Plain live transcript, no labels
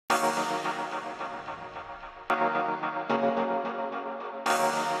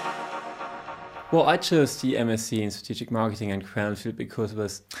Well, I chose the MSc in Strategic Marketing at Cranfield because I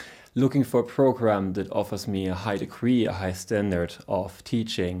was looking for a program that offers me a high degree, a high standard of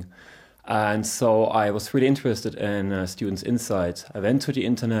teaching. And so I was really interested in students' insight. I went to the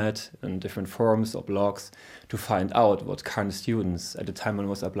internet and different forums or blogs to find out what current students at the time when I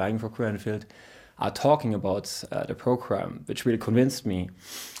was applying for Cranfield are talking about the program, which really convinced me.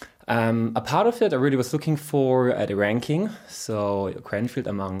 A part of it, I really was looking for the ranking. So Cranfield,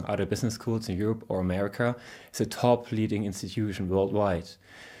 among other business schools in Europe or America, is a top leading institution worldwide.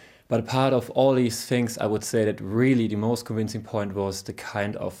 But a part of all these things, I would say that really the most convincing point was the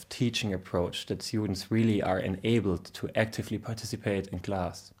kind of teaching approach that students really are enabled to actively participate in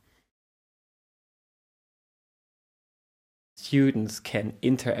class. Students can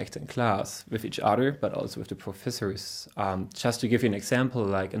interact in class with each other, but also with the professors. Just to give you an example,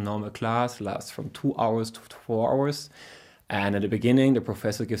 like a normal class lasts from 2 hours to 4 hours. And at the beginning, the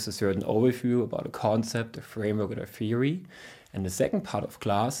professor gives a certain overview about a concept, a framework, or a theory. And the second part of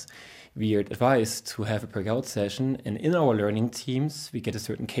class, we are advised to have a breakout session. And in our learning teams, we get a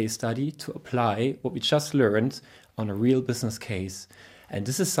certain case study to apply what we just learned on a real business case. And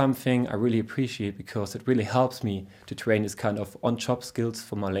this is something I really appreciate because it really helps me to train this kind of on-job skills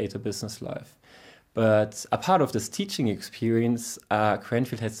for my later business life. But a part of this teaching experience,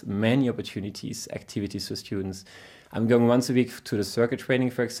 Cranfield has many opportunities, activities for students. I'm going once a week to the circuit training,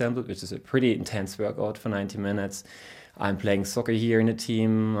 for example, which is a pretty intense workout for 90 minutes. I'm playing soccer here in the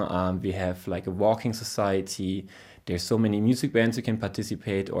team. We have like a walking society. There's so many music bands you can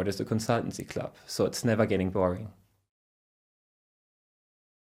participate, or there's a consultancy club. So it's never getting boring.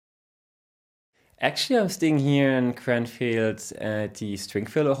 Actually, I'm staying here in Cranfield at the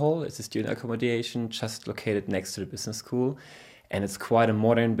Stringfellow Hall. It's a student accommodation just located next to the business school. And it's quite a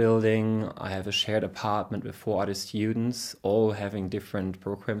modern building. I have a shared apartment with 4 other students, all having different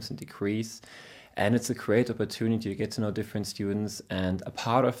programs and degrees. And it's a great opportunity to get to know different students. And a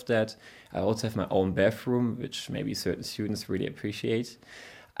part of that, I also have my own bathroom, which maybe certain students really appreciate.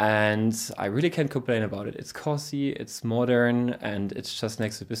 And I really can't complain about it. It's cozy, it's modern, and it's just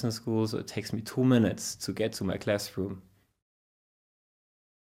next to business school, so it takes me 2 minutes to get to my classroom.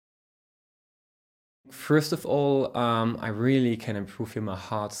 First of all, I really can improve here my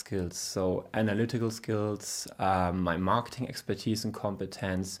hard skills, so analytical skills, my marketing expertise and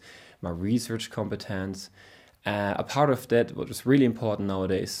competence, my research competence. A part of that, what is really important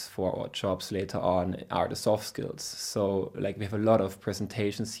nowadays for our jobs later on, are the soft skills. So like we have a lot of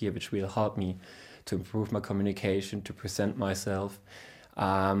presentations here which will help me to improve my communication, to present myself.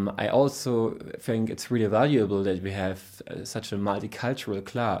 I also think it's really valuable that we have such a multicultural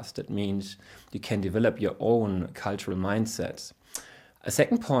class. That means you can develop your own cultural mindset. A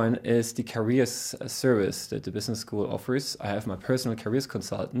second point is the careers service that the business school offers. I have my personal careers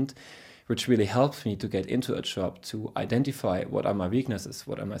consultant, which really helps me to get into a job, to identify what are my weaknesses,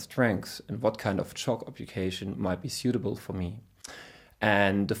 what are my strengths, and what kind of job application might be suitable for me.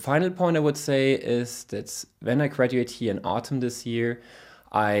 And the final point I would say is that when I graduate here in autumn this year,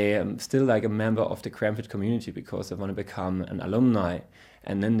 I am still like a member of the Cranfield community because I want to become an alumni.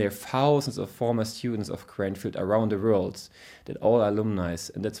 And then there are thousands of former students of Cranfield around the world that all are alumni,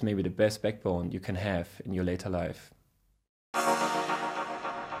 and that's maybe the best backbone you can have in your later life.